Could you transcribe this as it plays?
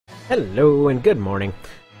Hello and good morning.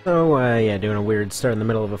 So, yeah, doing a weird start in the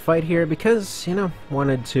middle of a fight here because,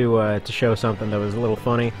 wanted to show something that was a little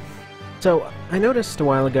funny. So, I noticed a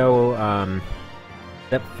while ago,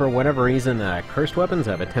 that for whatever reason, cursed weapons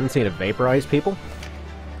have a tendency to vaporize people.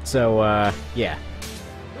 So, yeah.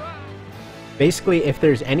 Basically, if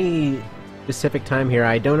there's any specific time here,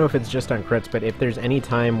 I don't know if it's just on crits, but if there's any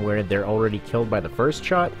time where they're already killed by the first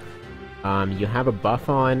shot, you have a buff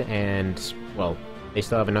on and, well, they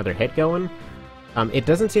still have another hit going. It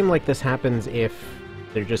doesn't seem like this happens if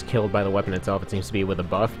they're just killed by the weapon itself. It seems to be with a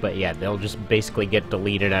buff, but yeah, they'll just basically get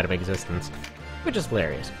deleted out of existence, which is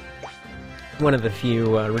hilarious. One of the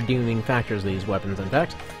few redeeming factors of these weapons, in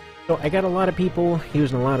fact. So I got a lot of people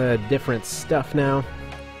using a lot of different stuff now.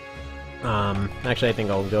 Actually, I think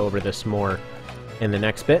I'll go over this more in the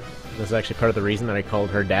next bit. This is actually part of the reason that I called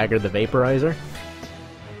her Dagger the Vaporizer.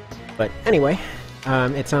 But anyway,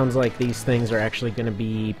 it sounds like these things are actually going to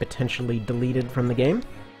be potentially deleted from the game,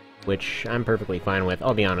 which I'm perfectly fine with.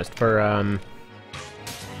 I'll be honest, for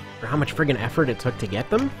how much friggin' effort it took to get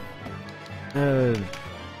them,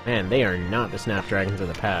 man, they are not the Snapdragons of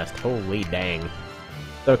the past. Holy dang.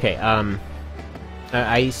 Okay,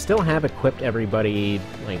 I still have equipped everybody,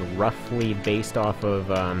 like, roughly based off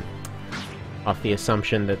of, off the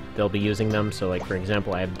assumption that they'll be using them. So, like, for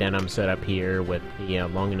example, I have Denim set up here with the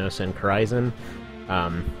Longinus and Horizon.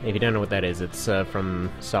 If you don't know what that is, it's from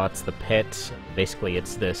Sot's The Pit. Basically,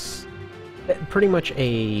 it's this pretty much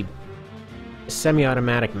a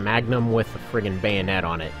semi-automatic Magnum with a friggin' bayonet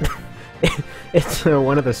on it. It's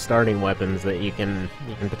one of the starting weapons that you can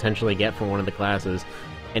potentially get from one of the classes,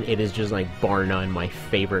 and it is just, like, bar none my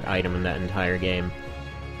favorite item in that entire game.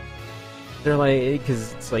 They're like,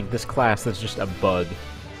 because it's like this class that's just a bug.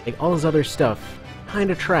 Like, all his other stuff,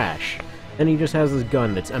 kinda trash. And he just has this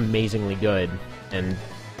gun that's amazingly good. And,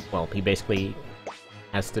 well, he basically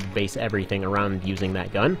has to base everything around using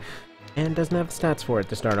that gun, and doesn't have the stats for it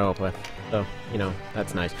to start off with. So,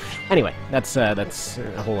 that's nice. Anyway, that's a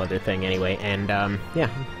whole other thing anyway, and, yeah,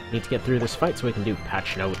 need to get through this fight so we can do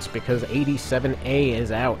patch notes, because 87A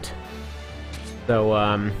is out. So,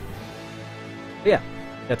 yeah,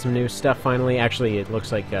 got some new stuff finally. Actually, it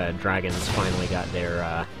looks like, Dragons finally got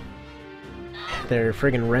their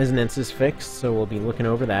friggin' resonances fixed, so we'll be looking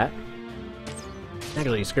over that.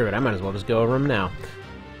 Actually, screw it, I might as well just go over them now.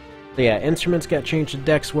 So yeah, instruments got changed to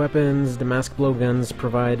dex weapons, Damask blowguns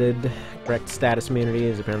provided, correct status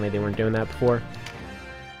immunities, apparently they weren't doing that before.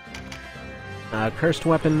 Cursed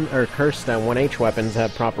weapon, or cursed 1H weapons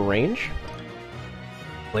have proper range,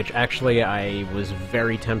 which actually I was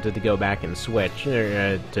very tempted to go back and switch,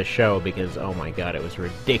 to show, because oh my god, it was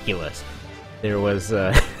ridiculous. There was,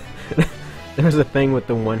 there was a thing with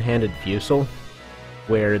the one-handed fusel,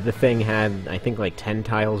 where the thing had, I think, like 10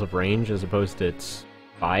 tiles of range as opposed to its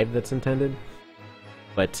 5 that's intended.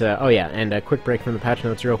 But, oh yeah, and a quick break from the patch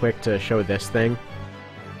notes real quick to show this thing.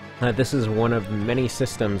 This is one of many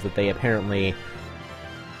systems that they apparently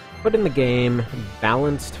put in the game,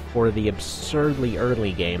 balanced for the absurdly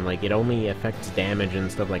early game. Like, it only affects damage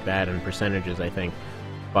and stuff like that, and percentages, I think,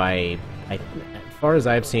 by, as far as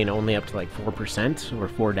I've seen, only up to like 4% or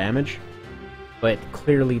 4 damage. But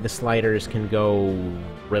clearly the sliders can go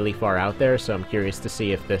really far out there, so I'm curious to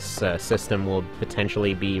see if this system will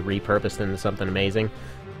potentially be repurposed into something amazing.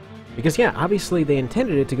 Because yeah, obviously they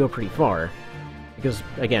intended it to go pretty far. Because,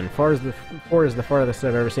 again, 4 is the farthest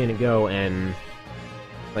I've ever seen it go, and,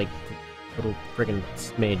 like, little friggin'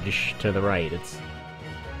 smidge to the right. It's,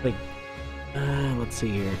 like, let's see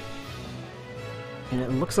here. And it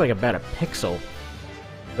looks like about a pixel.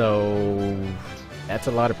 So, that's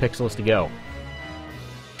a lot of pixels to go.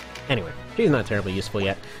 Anyway, she's not terribly useful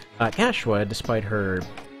yet. Kashwa, despite her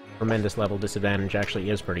tremendous level disadvantage, actually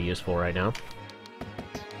is pretty useful right now.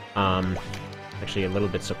 Actually a little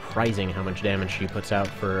bit surprising how much damage she puts out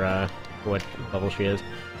for what level she is.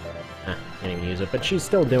 Can't even use it, but she's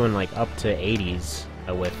still doing like up to 80s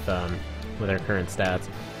with her current stats.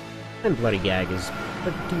 And Bloody Gag is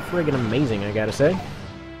pretty friggin' amazing, I gotta say.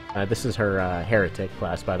 This is her Heretic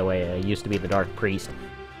class, by the way. It used to be the Dark Priest.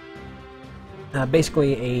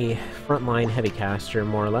 Basically a frontline heavy caster,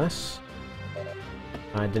 more or less.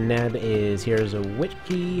 Deneb is here as a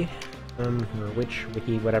wiki, or witch,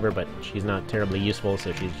 wiki, whatever, but she's not terribly useful,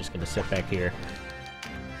 so she's just gonna sit back here.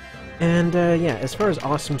 And, yeah, as far as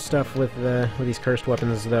awesome stuff with these cursed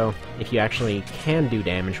weapons, though, if you actually can do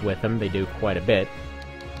damage with them, they do quite a bit.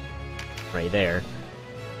 Right there.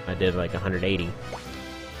 I did like 180.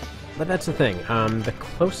 But that's the thing, the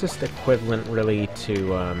closest equivalent, really,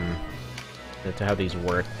 to how these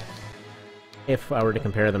work if I were to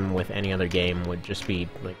compare them with any other game, would just be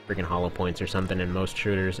like friggin' hollow points or something. In most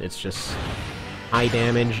shooters, it's just high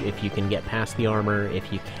damage if you can get past the armor.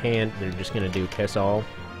 If you can't, they're just gonna do piss all,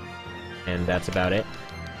 and that's about it.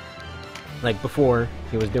 Like before,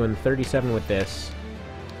 he was doing 37 with this,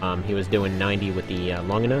 he was doing 90 with the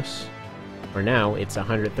Longinus, or now it's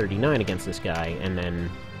 139 against this guy, and then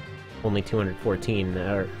only 214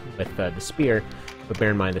 with the spear, but bear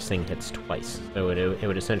in mind this thing hits twice, so it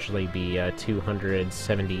would essentially be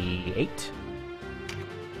 278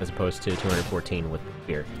 as opposed to 214 with the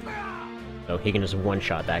spear. So he can just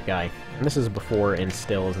one-shot that guy. And this is before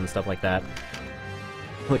instills and stuff like that,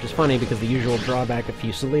 which is funny because the usual drawback of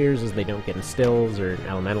Fusiliers is they don't get instills or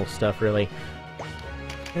elemental stuff, really.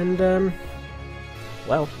 And,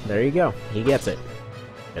 well, there you go. He gets it.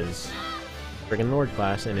 Because friggin' Lord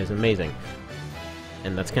class and is amazing.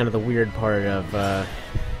 And that's kind of the weird part of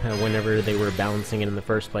whenever they were balancing it in the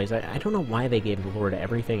first place. I don't know why they gave the Lord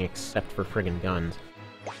everything except for friggin' guns.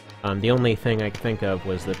 The only thing I could think of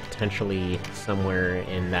was that potentially somewhere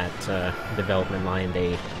in that development line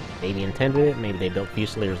they maybe intended it, maybe they built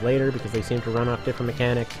Fusiliers later because they seem to run off different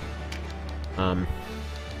mechanics. I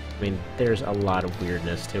mean, there's a lot of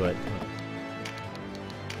weirdness to it.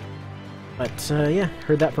 But, yeah,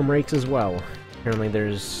 heard that from Rakes as well. Apparently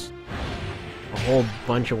there's a whole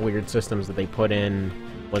bunch of weird systems that they put in.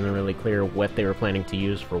 Wasn't really clear what they were planning to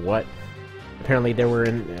use for what. Apparently there were,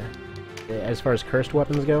 as far as cursed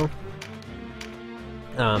weapons go,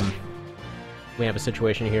 we have a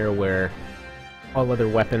situation here where all other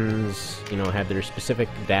weapons, you know, had their specific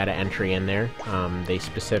data entry in there. They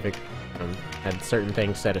had certain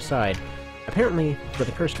things set aside. Apparently, for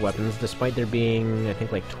the cursed weapons, despite there being, I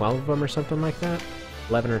think, like 12 of them or something like that,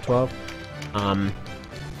 11 or 12,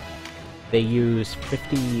 they use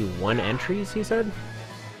 51 entries, he said?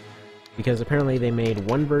 Because apparently they made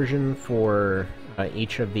one version for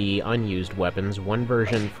each of the unused weapons, one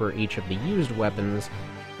version for each of the used weapons,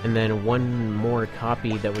 and then one more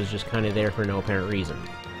copy that was just kind of there for no apparent reason.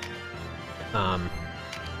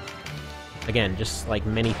 Again, just like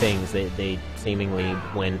many things, they seemingly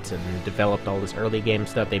went and developed all this early game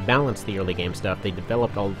stuff. They balanced the early game stuff. They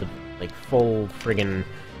developed all the, like, full friggin'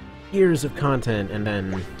 years of content, and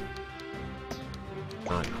then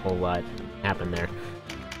not a whole lot happened there.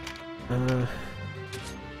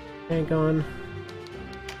 Hang on.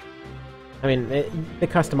 I mean, the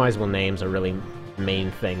customizable names are really the main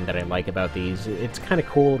thing that I like about these. It's kind of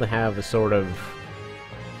cool to have a sort of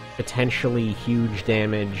potentially huge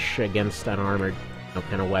damage against an armored, you know,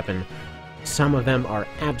 kind of weapon. Some of them are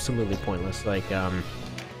absolutely pointless, like,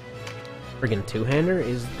 friggin' two-hander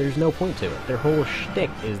there's no point to it. Their whole shtick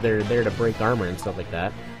is they're there to break armor and stuff like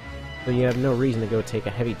that. So you have no reason to go take a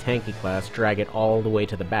heavy tanky class, drag it all the way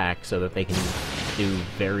to the back so that they can do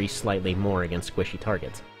very slightly more against squishy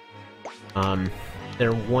targets.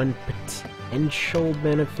 Their one potential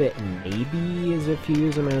benefit maybe is if you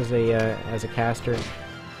use them as a caster,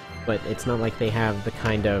 but it's not like they have the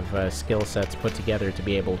kind of skill sets put together to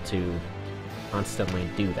be able to constantly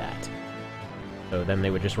do that. So then they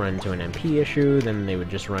would just run into an MP issue, then they would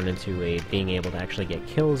just run into a being able to actually get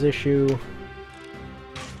kills issue.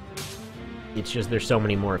 It's just there's so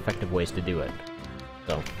many more effective ways to do it.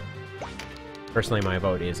 So, personally my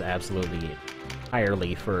vote is absolutely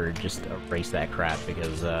entirely for just erase that crap,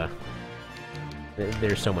 because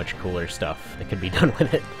there's so much cooler stuff that could be done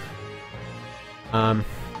with it. And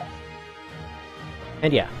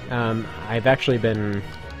yeah, I've actually been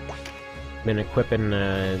equipping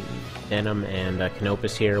Denim and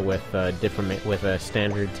Canopus here with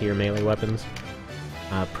standard tier melee weapons,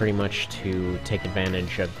 pretty much to take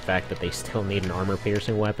advantage of the fact that they still need an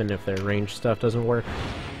armor-piercing weapon if their ranged stuff doesn't work.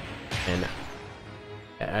 And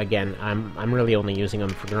again, I'm really only using them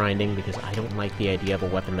for grinding because I don't like the idea of a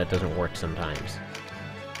weapon that doesn't work sometimes.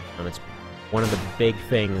 It's one of the big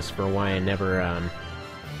things for why I never,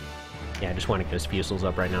 yeah, I just want to get his fusils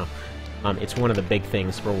up right now. It's one of the big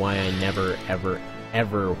things for why I never,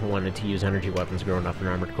 ever wanted to use energy weapons growing up in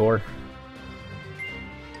Armored Core.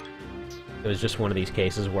 It was just one of these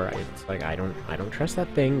cases where it's like, I don't trust that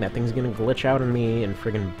thing. That thing's gonna glitch out on me and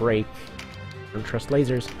friggin' break. I don't trust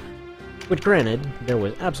lasers. Which, granted, there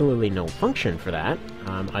was absolutely no function for that,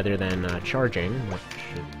 other than charging, which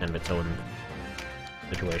is kind of its own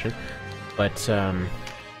situation. But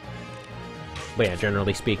yeah,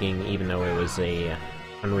 generally speaking, even though it was a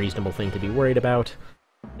unreasonable thing to be worried about,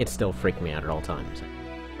 it still freaked me out at all times.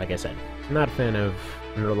 Like I said, not a fan of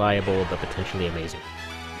unreliable but potentially amazing.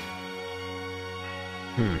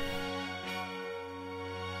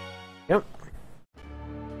 Yep.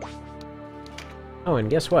 Oh, and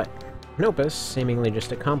guess what? Canopus seemingly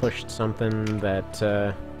just accomplished something that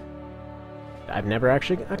I've never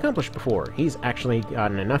actually accomplished before. He's actually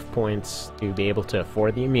gotten enough points to be able to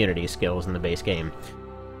afford the immunity skills in the base game.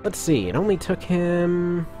 Let's see, it only took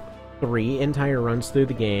him 3 entire runs through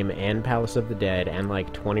the game, and Palace of the Dead, and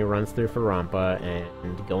like 20 runs through Farampa,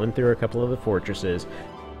 and going through a couple of the fortresses.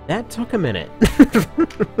 That took a minute.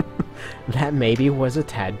 That maybe was a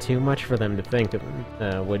tad too much for them to think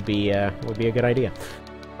would be a good idea.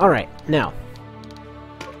 Alright, now.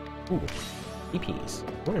 Ooh, EPs.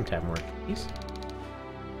 I want him to have more EPs. Is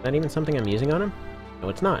that even something I'm using on him? No,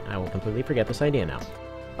 it's not. I will completely forget this idea now.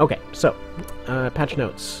 Okay, so, patch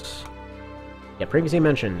notes. Yeah, previously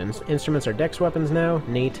mentioned, instruments are dex weapons now.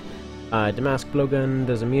 Neat. Damask blowgun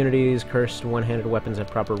does immunities. Cursed one-handed weapons have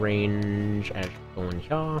proper range. As shown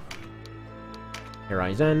here.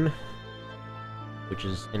 Horizon, which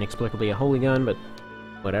is inexplicably a holy gun, but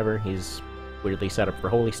whatever. He's weirdly set up for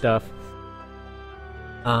holy stuff.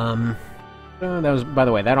 That was, by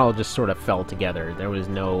the way, that all just sort of fell together. There was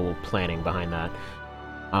no planning behind that.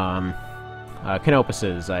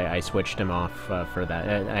 Canopuses, I switched him off for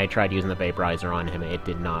that. I tried using the Vaporizer on him. It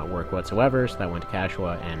did not work whatsoever, so that went to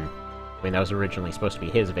Kashua, and I mean, that was originally supposed to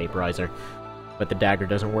be his Vaporizer, but the dagger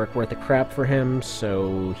doesn't work worth a crap for him,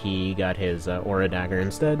 so he got his Aura Dagger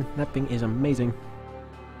instead. That thing is amazing.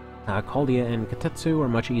 Caldia and Katetsu are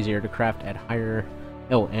much easier to craft at higher...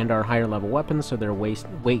 Oh, and are higher level weapons, so their weight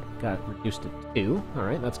got reduced to 2.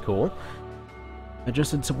 Alright, that's cool.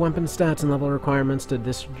 Adjusted some weapon stats and level requirements to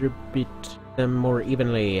distribute them more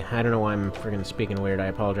evenly. I don't know why I'm friggin' speaking weird, I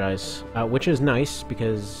apologize. Which is nice,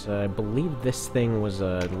 because I believe this thing was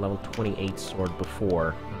a level 28 sword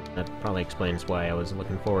before. That probably explains why I was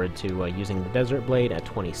looking forward to using the Desert Blade at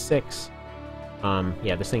 26.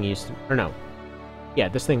 Yeah, this thing used to... Or no. Yeah,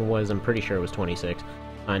 this thing was, I'm pretty sure it was 26.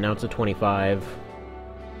 Now it's a 25.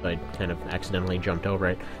 I kind of accidentally jumped over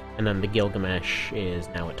it. And then the Gilgamesh is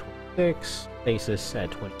now at 26. Thesis at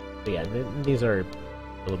 20. So yeah, these are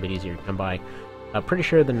a little bit easier to come by. Pretty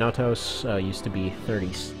sure the Notos used to be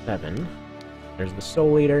 37. There's the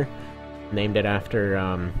Soul Eater, named it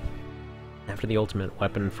after the ultimate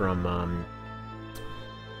weapon from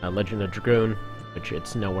Legend of Dragoon, which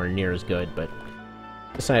it's nowhere near as good, but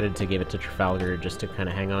decided to give it to Trafalgar just to kind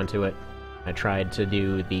of hang on to it. I tried to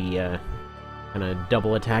do the kind of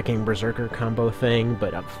double attacking Berserker combo thing,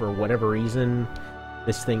 but for whatever reason,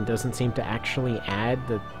 this thing doesn't seem to actually add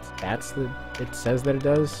the stats that it says that it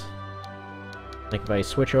does. Like if I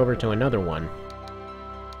switch over to another one,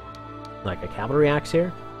 like a Cavalry Axe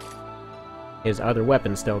here, his other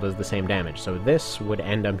weapon still does the same damage, so this would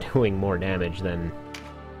end up doing more damage than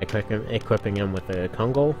equipping him with a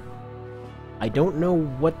Kungol. I don't know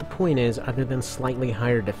what the point is other than slightly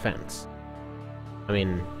higher defense. I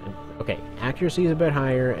mean, okay, accuracy is a bit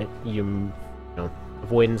higher, you know,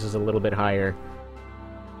 avoidance is a little bit higher.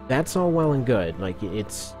 That's all well and good, like,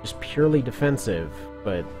 it's just purely defensive,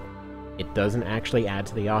 but it doesn't actually add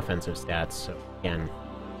to the offensive stats, so again,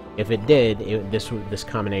 if it did, this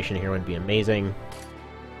combination here would be amazing.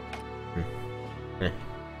 Kind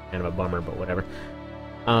of a bummer, but whatever.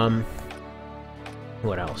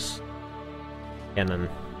 What else? And then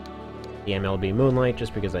the MLB Moonlight,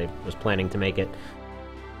 just because I was planning to make it.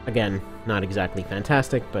 Again, not exactly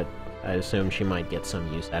fantastic, but I assume she might get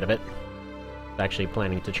some use out of it. I was actually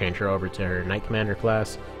planning to change her over to her Knight Commander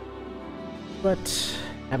class, but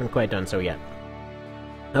haven't quite done so yet.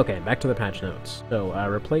 Okay, back to the patch notes. So,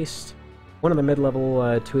 replaced one of the mid-level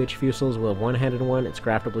 2H Fusils with a one-handed one. It's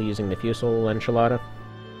craftable using the Fusil Enchilada.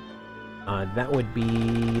 That would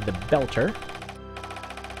be the Belter,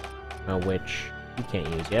 which you can't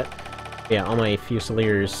use yet. Yeah, all my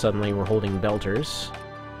Fusiliers suddenly were holding Belters,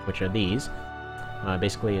 which are these.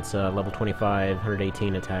 Basically, it's a level 25,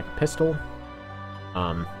 118 attack pistol.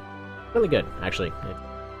 Really good, actually.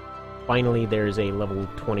 Finally, there's a level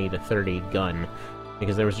 20 to 30 gun,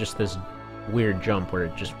 because there was just this weird jump where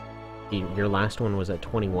it just... Your last one was at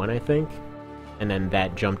 21, I think, and then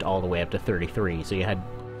that jumped all the way up to 33, so you had...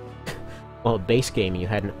 Well, base game, you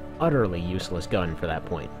had an utterly useless gun for that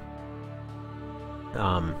point.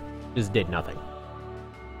 Just did nothing.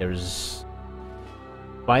 There's...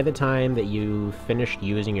 By the time that you finished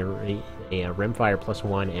using a Rimfire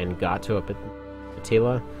 +1 and got to a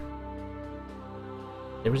Patila,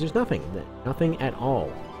 there was just nothing. Nothing at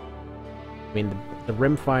all. I mean, the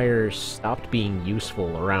Rimfire stopped being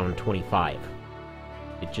useful around 25.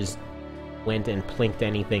 It just went and plinked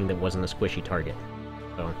anything that wasn't a squishy target.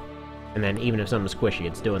 So, and then even if something's squishy,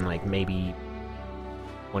 it's doing like maybe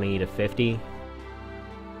 20 to 50.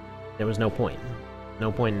 There was no point.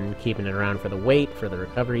 No point in keeping it around for the weight, for the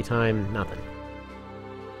recovery time, nothing.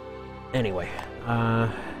 Anyway,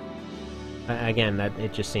 again, that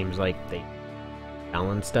it just seems like they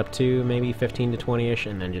balanced up to maybe 15 to 20-ish,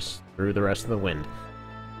 and then just threw the rest of the wind.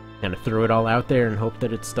 Kind of threw it all out there and hoped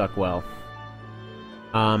that it stuck well.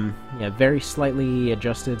 Yeah, very slightly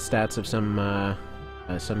adjusted stats of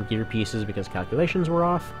some gear pieces because calculations were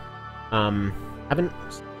off. Haven't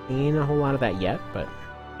seen a whole lot of that yet, but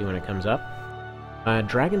see when it comes up.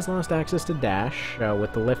 Dragons lost access to dash.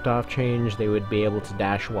 With the liftoff change, they would be able to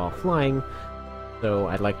dash while flying, so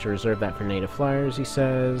I'd like to reserve that for native flyers, he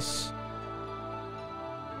says.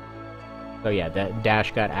 So yeah, that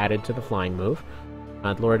dash got added to the flying move.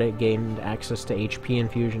 Lord gained access to HP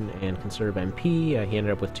infusion and conserve MP. He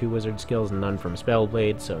ended up with 2 wizard skills and none from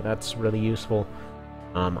Spellblade, so that's really useful.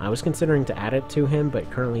 I was considering to add it to him, but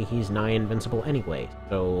currently he's nigh invincible anyway,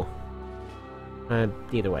 so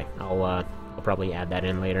either way, I'll probably add that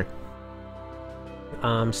in later.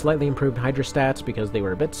 Slightly improved Hydra stats because they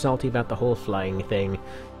were a bit salty about the whole flying thing.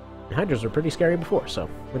 And Hydras were pretty scary before, so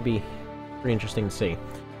would be pretty interesting to see.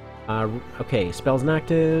 Okay, spells and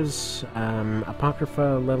actives.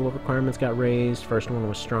 Apocrypha level requirements got raised. First one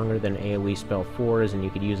was stronger than AoE spell 4s, and you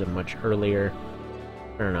could use it much earlier.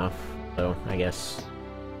 Fair enough. So, I guess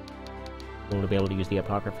we'll be able to use the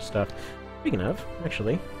Apocrypha stuff. Speaking of,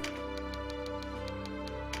 actually,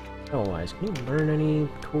 spell-wise, can you learn any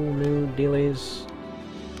cool new dealies?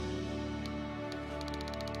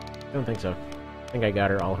 I don't think so. I think I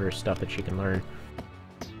got her all her stuff that she can learn.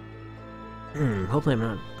 Hopefully I'm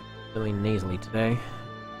not really nasally today.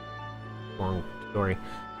 Long story.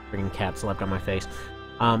 Freaking cat slept on my face.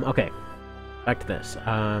 Okay. Back to this.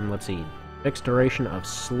 Let's see. Fixed duration of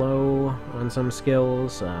slow on some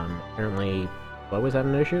skills. Apparently slow is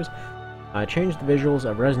having issues. Changed the visuals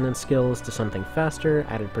of resonance skills to something faster.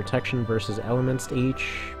 Added protection versus elements to each.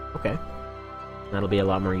 Okay. That'll be a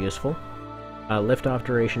lot more useful. Liftoff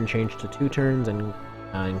duration changed to 2 turns and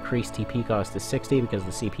increased TP cost to 60 because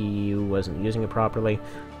the CPU wasn't using it properly.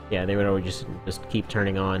 Yeah, they would always just keep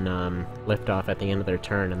turning on liftoff at the end of their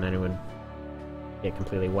turn, and then it would get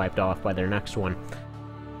completely wiped off by their next one.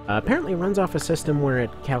 Apparently, it runs off a system where it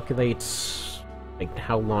calculates like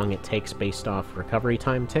how long it takes based off recovery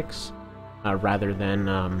time ticks, rather than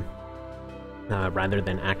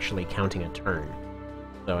actually counting a turn.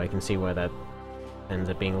 So I can see why that ends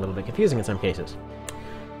up being a little bit confusing in some cases.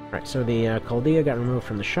 Right, so the Chaldea got removed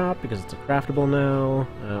from the shop because it's a craftable now.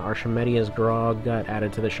 Archimedia's Grog got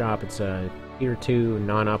added to the shop. It's a Tier 2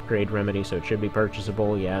 non-upgrade remedy, so it should be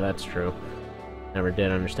purchasable. Yeah, that's true. Never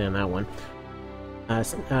did understand that one.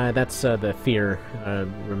 That's the fear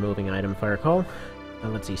removing item, if I recall.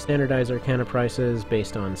 Let's see, standardize Arcana prices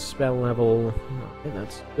based on spell level. Okay,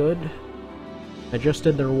 that's good.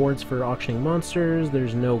 Adjusted the rewards for auctioning monsters.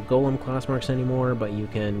 There's no golem class marks anymore, but you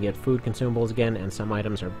can get food consumables again, and some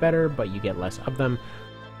items are better, but you get less of them.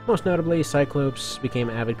 Most notably, Cyclopes became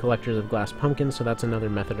avid collectors of glass pumpkins, so that's another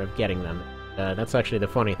method of getting them. That's actually the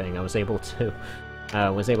funny thing. I was able to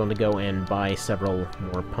go and buy several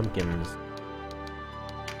more pumpkins.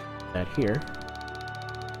 That here.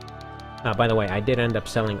 By the way, I did end up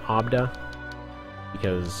selling Obda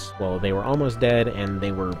because, well, they were almost dead, and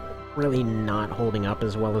they were really not holding up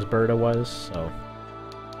as well as Berta was, so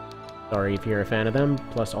sorry if you're a fan of them.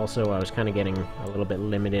 Plus, also, I was kind of getting a little bit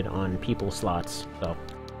limited on people slots, so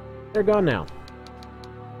they're gone now.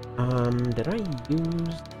 Did I use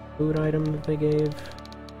the food item that they gave?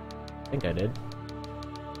 I think I did.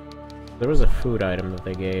 There was a food item that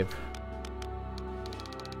they gave.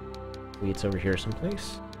 It's over here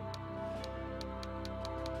someplace.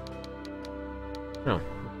 Oh,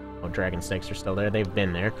 dragon steaks are still there. They've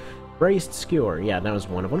been there. Braised skewer. Yeah, that was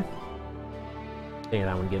one of them. Yeah,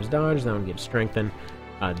 that one gives dodge. That one gives strengthen.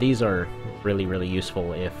 These are really, really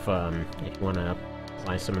useful if you want to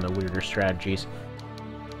apply some of the weirder strategies.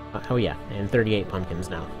 Oh yeah, and 38 pumpkins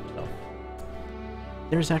now. So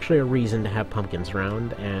there's actually a reason to have pumpkins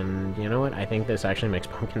around, and you know what? I think this actually makes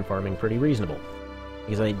pumpkin farming pretty reasonable.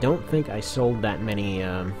 Because I don't think I sold that many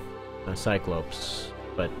Cyclopes,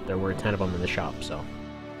 but there were 10 of them in the shop, so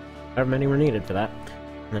however many were needed for that.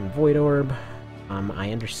 And then Void Orb.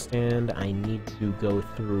 I understand I need to go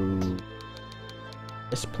through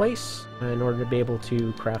this place in order to be able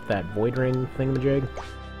to craft that Void Ring thingamajig.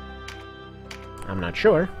 I'm not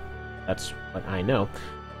sure. That's what I know.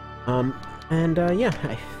 Yeah,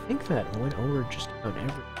 I think that went over just about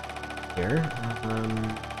everything here.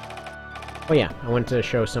 Oh yeah, I wanted to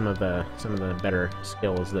show some of the better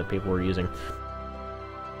skills that people were using.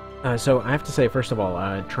 So I have to say, first of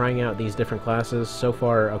all, trying out these different classes so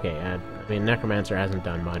far. Okay, I mean, Necromancer hasn't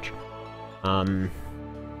done much.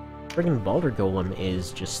 Friggin' Balder Golem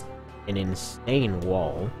is just an insane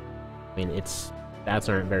wall. I mean, its stats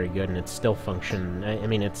aren't very good, and it's still function. I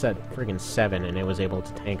mean, it's at friggin' 7, and it was able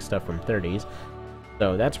to tank stuff from 30s,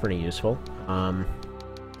 so that's pretty useful. Oh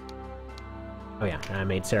yeah, I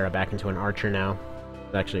made Sarah back into an archer now.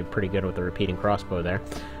 It's actually pretty good with the repeating crossbow there.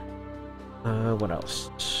 What else?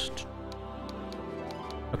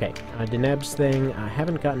 Okay, Deneb's thing. I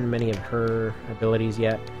haven't gotten many of her abilities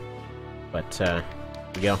yet, but here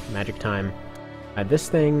we go, magic time. This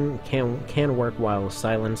thing can work while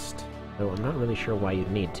silenced, though I'm not really sure why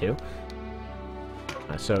you'd need to.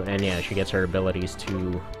 And yeah, she gets her abilities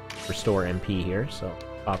to restore MP here, so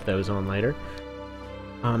pop those on later.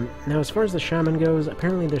 Now, as far as the shaman goes,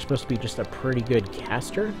 apparently they're supposed to be just a pretty good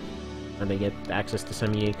caster. They get access to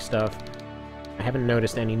some unique stuff. I haven't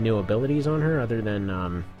noticed any new abilities on her other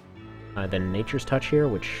than Nature's Touch here,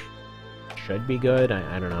 which should be good.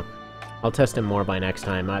 I don't know. I'll test him more by next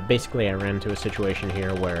time. Basically, I ran into a situation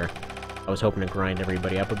here where I was hoping to grind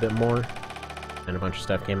everybody up a bit more, and a bunch of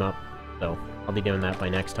stuff came up, so I'll be doing that by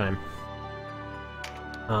next time.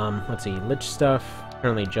 Let's see, Lich stuff.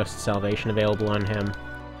 Currently just Salvation available on him,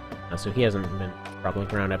 so he hasn't been properly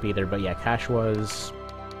ground up either, but yeah, Cash was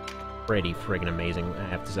pretty friggin' amazing, I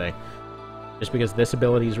have to say. Just because this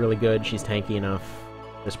ability is really good, she's tanky enough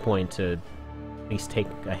at this point to at least take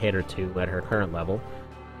a hit or two at her current level.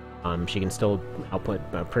 She can still output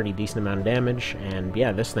a pretty decent amount of damage, and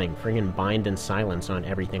yeah, this thing, friggin' bind and silence on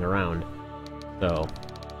everything around. So,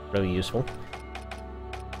 really useful.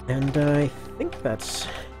 And I think that's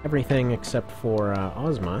everything except for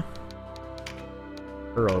Ozma.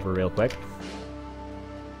 Her over real quick.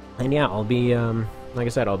 And yeah, I'll be, like I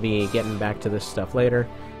said, I'll be getting back to this stuff later.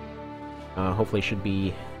 Hopefully should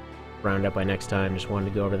be round up by next time. Just wanted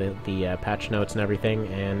to go over the patch notes and everything,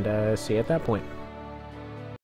 and see you at that point.